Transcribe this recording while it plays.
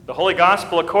The Holy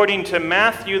Gospel according to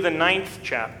Matthew, the 9th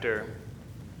chapter.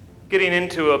 Getting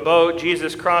into a boat,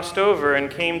 Jesus crossed over and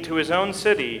came to his own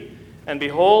city. And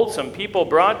behold, some people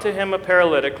brought to him a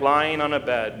paralytic lying on a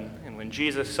bed. And when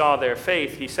Jesus saw their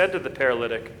faith, he said to the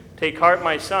paralytic, "Take heart,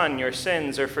 my son, your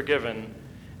sins are forgiven."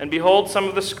 And behold, some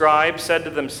of the scribes said to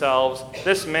themselves,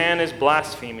 "This man is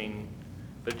blaspheming."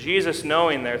 But Jesus,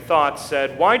 knowing their thoughts,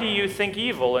 said, "Why do you think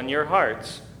evil in your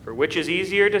hearts? For which is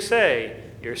easier to say,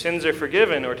 'Your sins are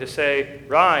forgiven,' or to say,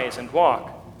 'Rise and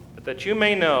walk'? But that you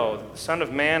may know that the Son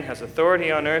of Man has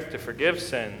authority on earth to forgive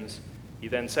sins." He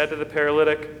then said to the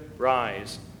paralytic,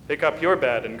 "Rise, pick up your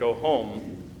bed and go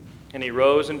home." And he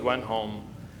rose and went home.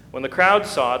 When the crowd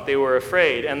saw it, they were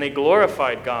afraid, and they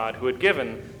glorified God who had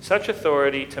given such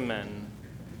authority to men.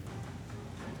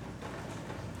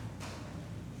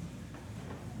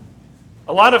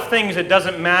 A lot of things, it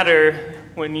doesn't matter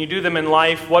when you do them in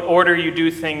life what order you do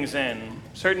things in.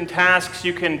 Certain tasks,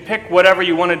 you can pick whatever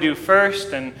you want to do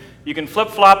first, and you can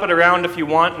flip-flop it around if you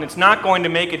want, and it's not going to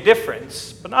make a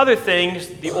difference. But other things,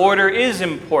 the order is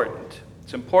important.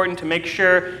 It's important to make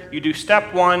sure you do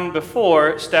step one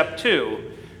before step two.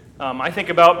 I think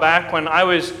about back when I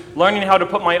was learning how to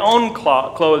put my own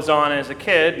clothes on as a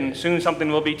kid, and soon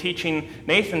something we'll be teaching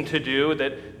Nathan to do,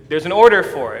 that there's an order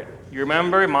for it. You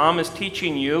remember, Mom is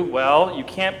teaching you, well, you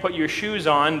can't put your shoes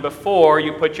on before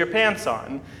you put your pants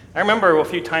on. I remember a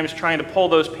few times trying to pull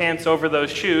those pants over those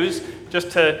shoes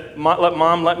just to let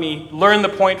Mom let me learn the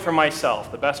point for myself.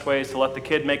 The best way is to let the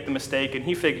kid make the mistake and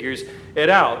he figures it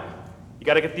out. You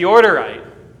got to get the order right.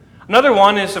 Another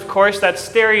one is, of course, that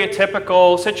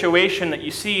stereotypical situation that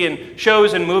you see in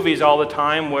shows and movies all the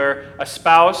time where a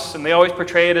spouse, and they always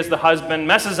portray it as the husband,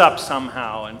 messes up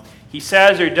somehow, and he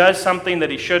says or does something that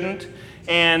he shouldn't,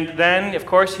 and then, of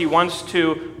course, he wants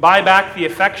to buy back the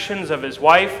affections of his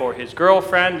wife or his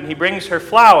girlfriend, and he brings her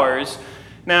flowers.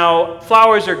 Now,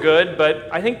 flowers are good, but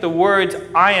I think the words,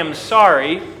 "I am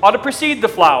sorry," ought to precede the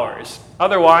flowers.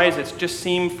 Otherwise, it's just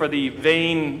seemed for the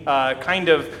vain,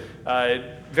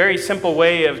 very simple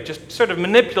way of just sort of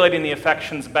manipulating the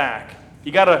affections back.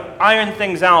 You got to iron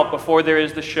things out before there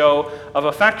is the show of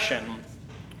affection.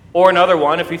 Or another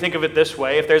one, if you think of it this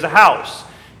way, if there's a house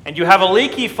and you have a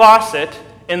leaky faucet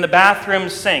in the bathroom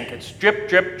sink, it's drip,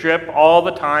 drip, drip all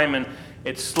the time, and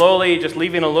it's slowly just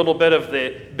leaving a little bit of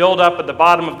the buildup at the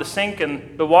bottom of the sink,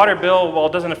 and the water bill, while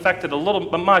it doesn't affect it a little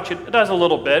bit much, it does a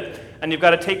little bit, and you've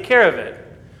got to take care of it.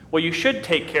 Well, you should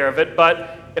take care of it,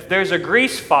 but if there's a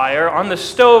grease fire on the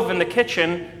stove in the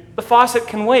kitchen, the faucet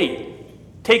can wait.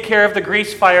 Take care of the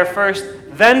grease fire first,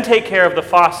 then take care of the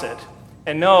faucet.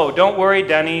 And no, don't worry,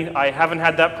 Denny, I haven't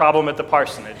had that problem at the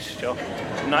parsonage.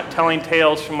 I'm not telling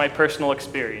tales from my personal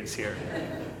experience here.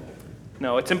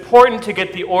 No, it's important to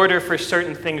get the order for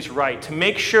certain things right, to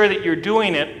make sure that you're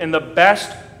doing it in the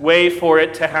best way for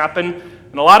it to happen.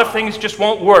 And a lot of things just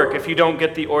won't work if you don't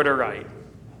get the order right.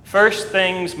 First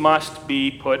things must be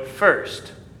put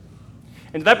first.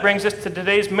 And that brings us to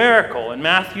today's miracle in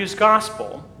Matthew's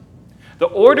Gospel. The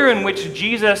order in which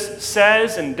Jesus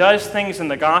says and does things in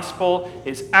the gospel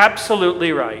is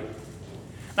absolutely right.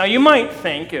 Now, you might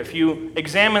think, if you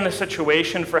examine the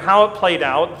situation for how it played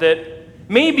out, that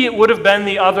maybe it would have been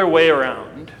the other way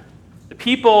around. The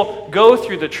people go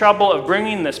through the trouble of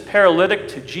bringing this paralytic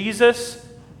to Jesus.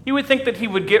 You would think that he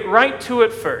would get right to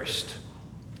it first.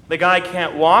 The guy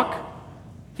can't walk.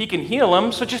 He can heal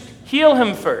him, so just heal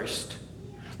him first.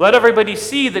 Let everybody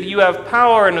see that you have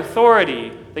power and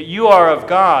authority, that you are of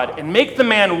God, and make the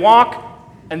man walk,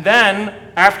 and then,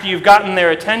 after you've gotten their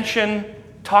attention,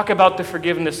 talk about the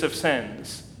forgiveness of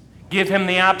sins. Give him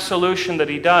the absolution that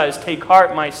he does. Take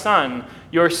heart, my son,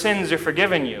 your sins are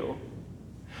forgiven you.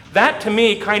 That, to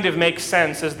me, kind of makes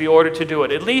sense as the order to do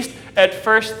it, at least at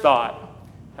first thought.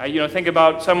 Think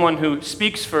about someone who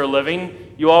speaks for a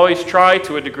living. You always try,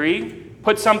 to a degree,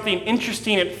 put something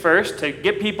interesting at first to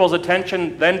get people's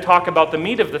attention, then talk about the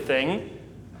meat of the thing.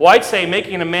 Well, I'd say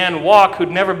making a man walk who'd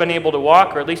never been able to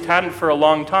walk, or at least hadn't for a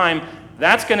long time,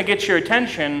 that's going to get your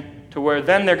attention to where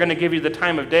then they're going to give you the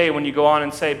time of day when you go on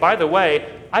and say, by the way,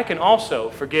 I can also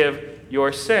forgive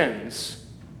your sins.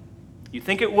 You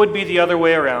think it would be the other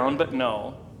way around, but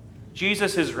no.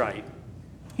 Jesus is right.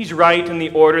 He's right in the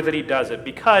order that he does it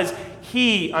because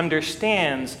he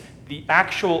understands the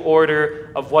actual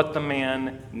order of what the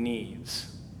man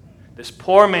needs. This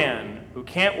poor man who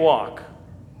can't walk,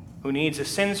 who needs his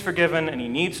sins forgiven and he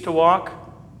needs to walk,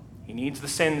 he needs the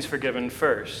sins forgiven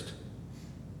first.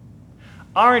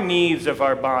 Our needs of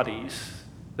our bodies,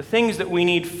 the things that we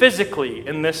need physically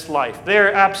in this life,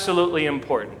 they're absolutely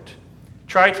important.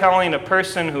 Try telling a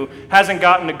person who hasn't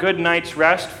gotten a good night's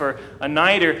rest for a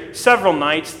night or several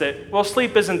nights that, well,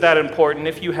 sleep isn't that important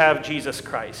if you have Jesus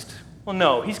Christ. Well,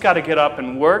 no, he's got to get up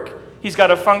and work. He's got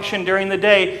to function during the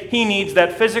day. He needs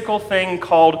that physical thing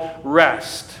called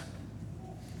rest.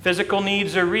 Physical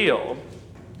needs are real.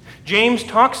 James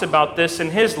talks about this in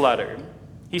his letter.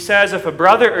 He says, if a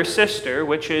brother or sister,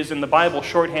 which is in the Bible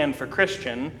shorthand for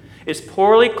Christian, is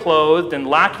poorly clothed and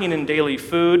lacking in daily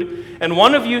food, and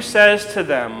one of you says to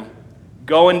them,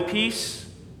 go in peace,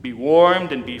 be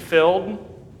warmed and be filled,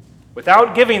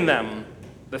 without giving them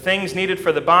the things needed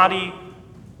for the body,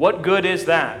 what good is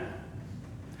that?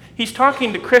 He's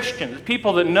talking to Christians,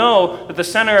 people that know that the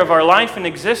center of our life and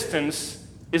existence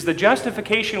is the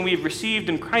justification we've received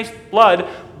in Christ's blood,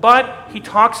 but he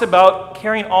talks about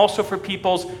caring also for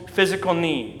people's physical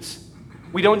needs.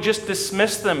 We don't just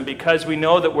dismiss them because we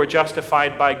know that we're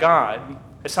justified by God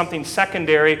as something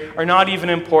secondary or not even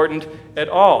important at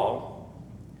all.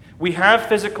 We have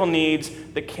physical needs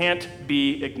that can't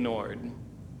be ignored.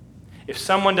 If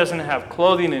someone doesn't have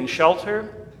clothing and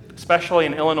shelter, especially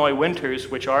in Illinois winters,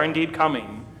 which are indeed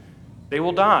coming, they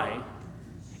will die.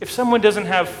 If someone doesn't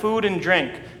have food and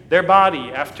drink, their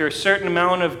body, after a certain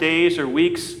amount of days or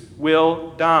weeks,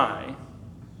 will die.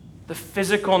 The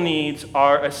physical needs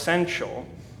are essential.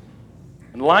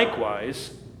 And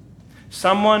likewise,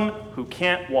 someone who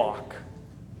can't walk,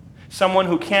 someone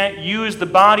who can't use the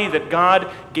body that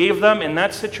God gave them in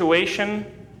that situation,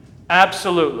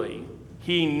 absolutely,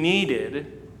 he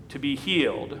needed to be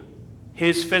healed.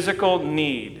 His physical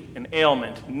need and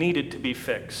ailment needed to be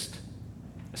fixed,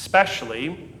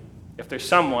 especially if there's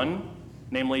someone,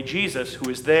 namely Jesus, who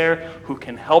is there who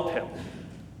can help him,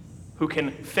 who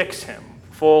can fix him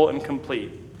full and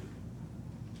complete.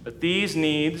 But these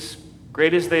needs,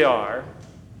 great as they are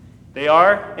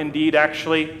indeed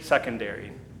actually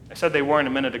secondary. I said they weren't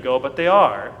a minute ago, but they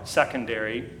are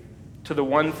secondary to the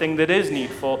one thing that is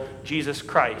needful, Jesus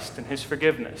Christ and his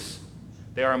forgiveness.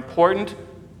 They are important,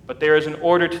 but there is an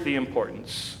order to the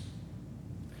importance.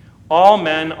 All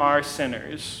men are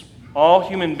sinners. All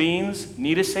human beings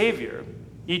need a Savior.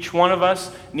 Each one of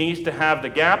us needs to have the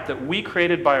gap that we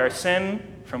created by our sin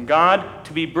from God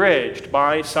to be bridged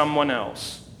by someone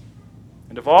else.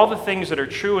 And of all the things that are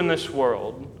true in this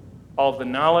world, all of the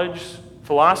knowledge,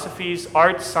 philosophies,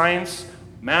 arts, science,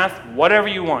 math, whatever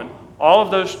you want, all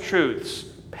of those truths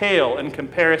pale in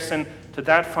comparison to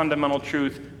that fundamental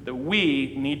truth that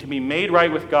we need to be made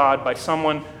right with God by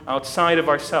someone outside of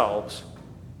ourselves.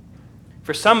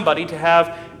 For somebody to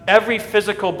have every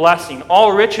physical blessing,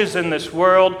 all riches in this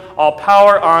world, all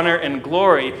power, honor, and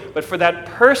glory, but for that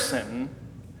person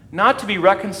not to be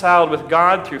reconciled with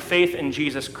God through faith in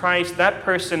Jesus Christ, that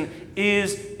person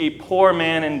is a poor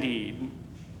man indeed.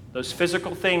 Those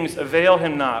physical things avail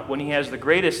him not when he has the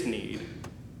greatest need,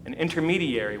 an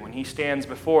intermediary when he stands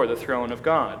before the throne of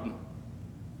God.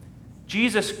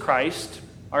 Jesus Christ,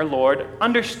 our Lord,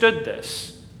 understood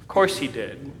this. Of course he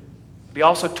did. But he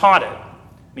also taught it.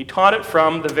 He taught it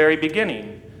from the very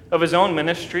beginning of his own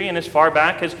ministry and as far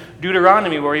back as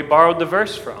Deuteronomy, where he borrowed the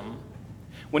verse from.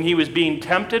 When he was being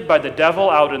tempted by the devil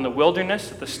out in the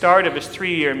wilderness at the start of his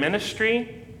 3-year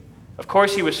ministry, of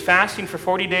course he was fasting for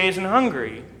 40 days and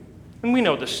hungry. And we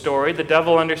know the story. The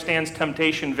devil understands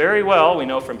temptation very well. We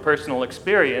know from personal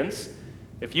experience.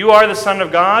 If you are the Son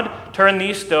of God, turn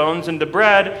these stones into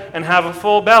bread and have a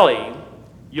full belly.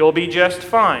 You'll be just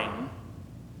fine.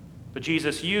 But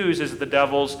Jesus uses the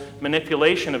devil's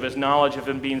manipulation of his knowledge of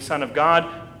him being Son of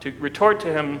God to retort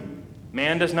to him,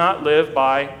 man does not live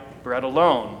by bread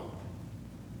alone,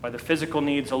 by the physical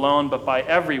needs alone, but by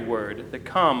every word that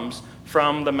comes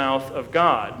from the mouth of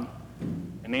God.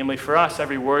 And namely for us,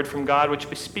 every word from God which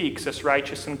bespeaks us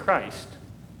righteous in Christ.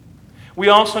 We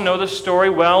also know the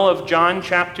story well of John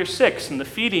chapter 6 and the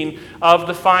feeding of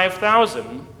the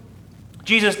 5,000.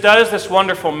 Jesus does this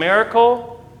wonderful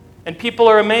miracle, and people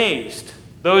are amazed.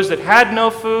 Those that had no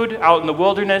food out in the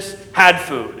wilderness had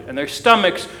food, and their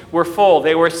stomachs were full.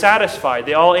 They were satisfied.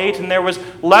 They all ate, and there was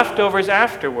leftovers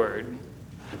afterward.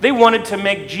 They wanted to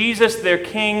make Jesus their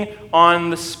king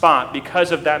on the spot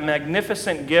because of that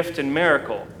magnificent gift and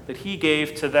miracle that he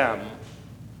gave to them.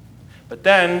 But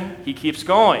then he keeps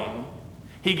going.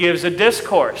 He gives a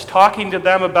discourse talking to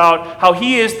them about how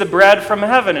he is the bread from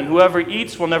heaven, and whoever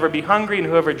eats will never be hungry, and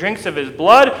whoever drinks of his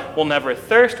blood will never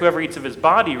thirst, whoever eats of his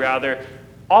body, rather.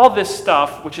 All this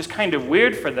stuff, which is kind of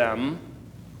weird for them,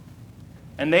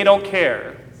 and they don't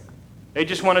care. They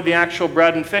just wanted the actual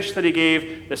bread and fish that he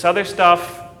gave. This other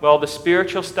stuff, well, the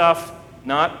spiritual stuff,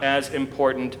 not as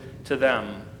important to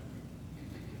them.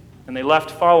 And they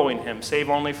left following him, save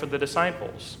only for the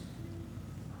disciples.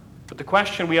 But the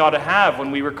question we ought to have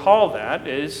when we recall that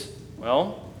is,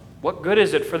 well, what good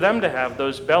is it for them to have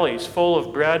those bellies full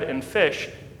of bread and fish,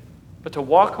 but to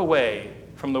walk away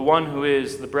from the one who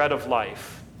is the bread of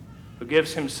life, who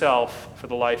gives himself for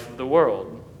the life of the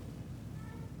world?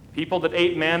 People that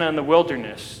ate manna in the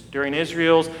wilderness during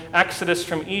Israel's exodus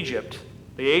from Egypt,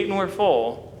 they ate and were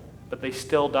full, but they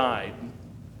still died.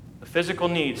 The physical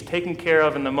needs taken care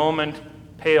of in the moment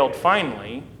paled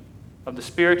finally of the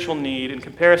spiritual need in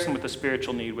comparison with the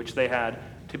spiritual need which they had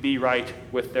to be right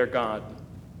with their God.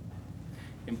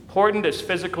 Important as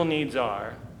physical needs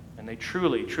are, and they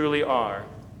truly, truly are,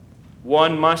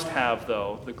 one must have,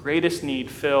 though, the greatest need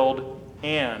filled,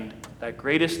 and that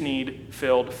greatest need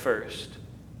filled first.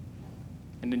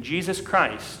 And in Jesus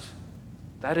Christ,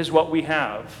 that is what we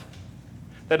have.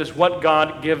 That is what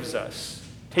God gives us,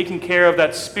 taking care of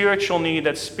that spiritual need,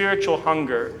 that spiritual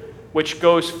hunger, which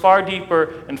goes far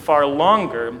deeper and far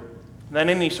longer than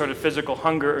any sort of physical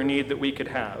hunger or need that we could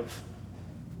have.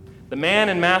 The man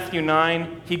in Matthew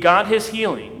 9, he got his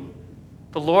healing.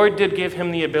 The Lord did give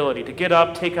him the ability to get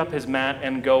up, take up his mat,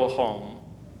 and go home.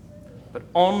 But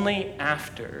only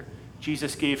after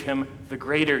Jesus gave him the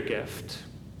greater gift.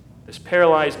 This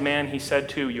paralyzed man, he said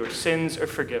to, your sins are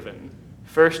forgiven,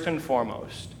 first and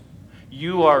foremost.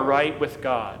 You are right with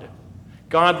God.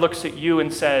 God looks at you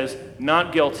and says,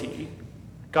 not guilty.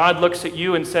 God looks at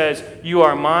you and says, you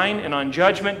are mine, and on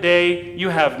Judgment Day, you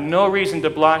have no reason to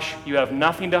blush. You have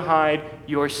nothing to hide.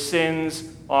 Your sins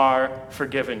are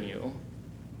forgiven you.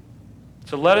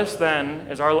 So let us then,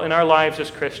 in our lives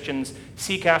as Christians,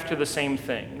 seek after the same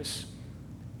things.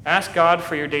 Ask God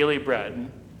for your daily bread.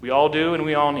 We all do, and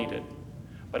we all need it.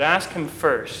 But ask him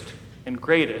first and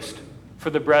greatest for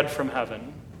the bread from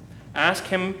heaven. Ask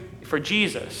him for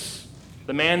Jesus,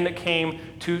 the man that came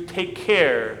to take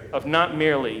care of not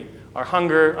merely our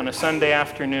hunger on a Sunday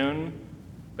afternoon,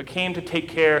 but came to take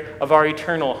care of our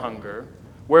eternal hunger,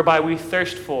 whereby we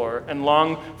thirst for and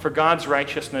long for God's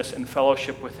righteousness and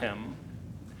fellowship with him.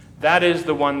 That is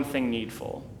the one thing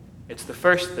needful. It's the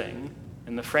first thing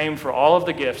in the frame for all of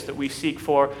the gifts that we seek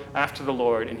for after the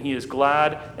Lord, and he is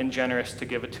glad and generous to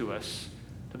give it to us.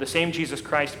 To the same Jesus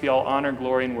Christ be all honor,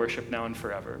 glory, and worship now and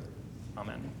forever.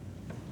 Amen.